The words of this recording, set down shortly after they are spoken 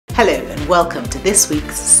Hello and welcome to this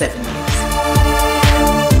week's 7 News.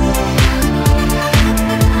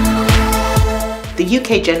 The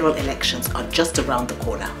UK general elections are just around the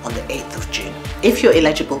corner on the 8th of June. If you're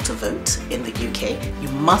eligible to vote in the UK, you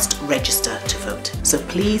must register to vote. So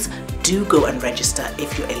please do go and register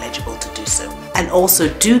if you're eligible to do so. And also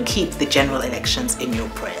do keep the general elections in your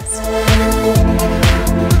prayers.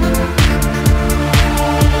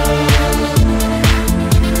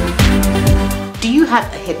 Do you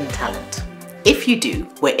have a hidden talent? If you do,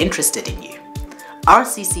 we're interested in you.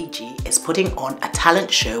 RCCG is putting on a talent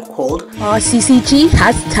show called RCCG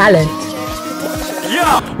Has Talent.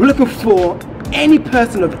 Yeah! We're looking for any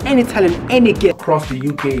person of any talent, any gift across the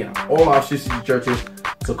UK and all our CCG churches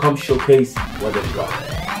to come showcase what they've got.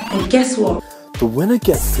 And guess what? The winner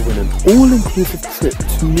gets to win an all-inclusive trip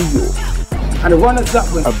to New York. And the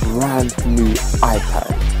runners-up win a brand new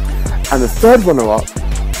iPad. And the third runner-up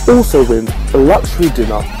also wins a luxury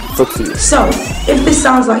dinner for two. So, if this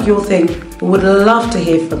sounds like your thing, we would love to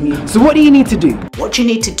hear from you. So what do you need to do? What you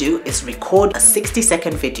need to do is record a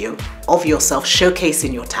 60-second video of yourself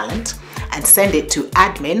showcasing your talent and send it to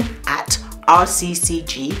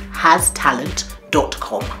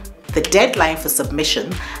admin@rccghastalent.com. The deadline for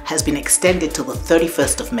submission has been extended till the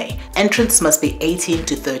 31st of May. Entrants must be 18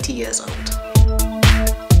 to 30 years old.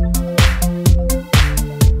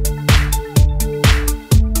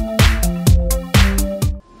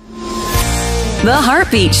 The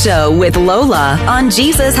Heartbeat Show with Lola on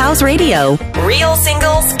Jesus House Radio. Real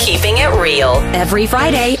singles keeping it real. Every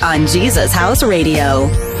Friday on Jesus House Radio.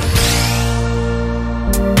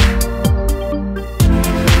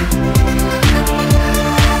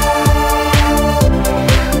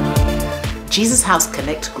 Jesus House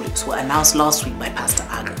Connect groups were announced last week by Pastor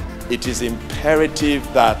Aga. It is imperative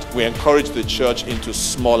that we encourage the church into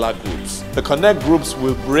smaller groups. The Connect groups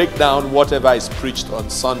will break down whatever is preached on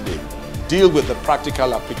Sunday, deal with the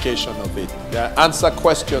practical application of it, answer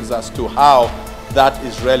questions as to how that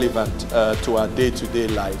is relevant to our day-to-day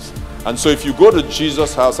lives. And so if you go to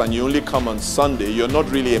Jesus House and you only come on Sunday, you're not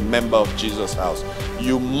really a member of Jesus House.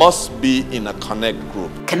 You must be in a Connect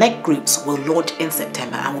group. Connect groups will launch in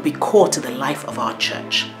September and will be core to the life of our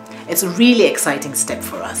church. It's a really exciting step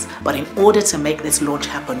for us, but in order to make this launch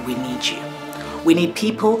happen, we need you. We need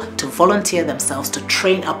people to volunteer themselves to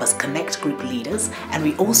train up as Connect group leaders, and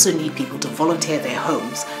we also need people to volunteer their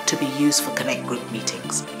homes to be used for Connect group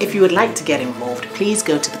meetings. If you would like to get involved, please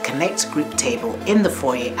go to the Connect group table in the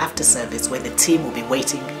foyer after service, where the team will be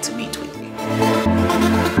waiting to meet with you.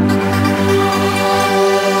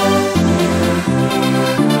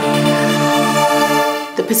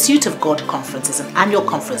 The Pursuit of God Conference is an annual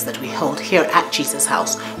conference that we hold here at Jesus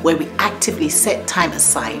House, where we actively set time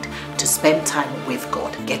aside to spend time with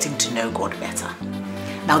God, getting to know God better.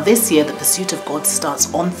 Now this year, the Pursuit of God starts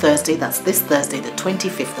on Thursday, that's this Thursday, the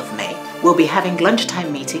 25th of May. We'll be having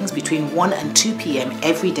lunchtime meetings between 1 and 2 p.m.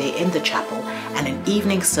 every day in the chapel, and an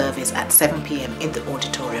evening service at 7 p.m. in the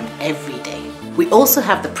auditorium every day. We also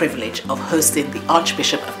have the privilege of hosting the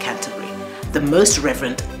Archbishop of Canterbury, the Most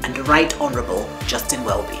Reverend and Right Honourable Justin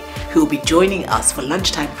Welby, who will be joining us for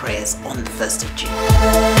lunchtime prayers on the 1st of June.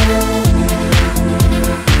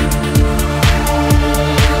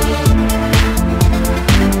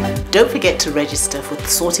 Don't forget to register for the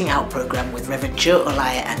Sorting Out program with Reverend Joe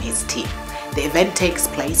Olaya and his team. The event takes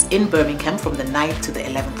place in Birmingham from the 9th to the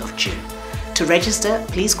 11th of June. To register,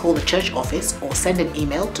 please call the church office or send an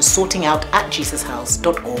email to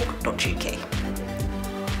sortingout@jesushouse.org.uk.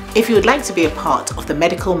 If you would like to be a part of the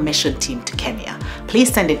medical mission team to Kenya,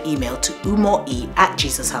 please send an email to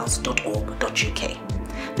umoe@jesushouse.org.uk.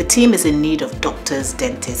 The team is in need of doctors,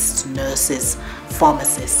 dentists, nurses,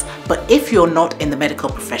 pharmacists, but if you're not in the medical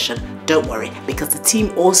profession, don't worry, because the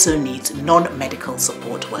team also needs non-medical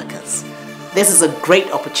support workers. This is a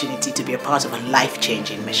great opportunity to be a part of a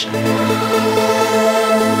life-changing mission.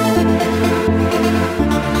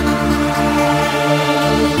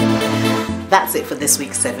 That's it for this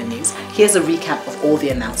week's 7 News. Here's a recap of all the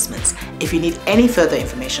announcements. If you need any further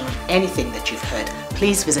information on anything that you've heard,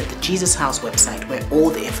 please visit the Jesus House website where all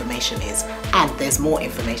the information is, and there's more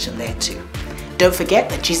information there too. Don't forget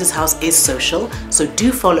that Jesus House is social, so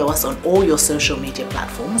do follow us on all your social media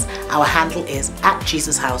platforms. Our handle is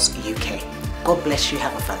 @JesusHouseUK. God bless you.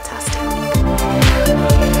 Have a fantastic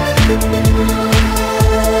week.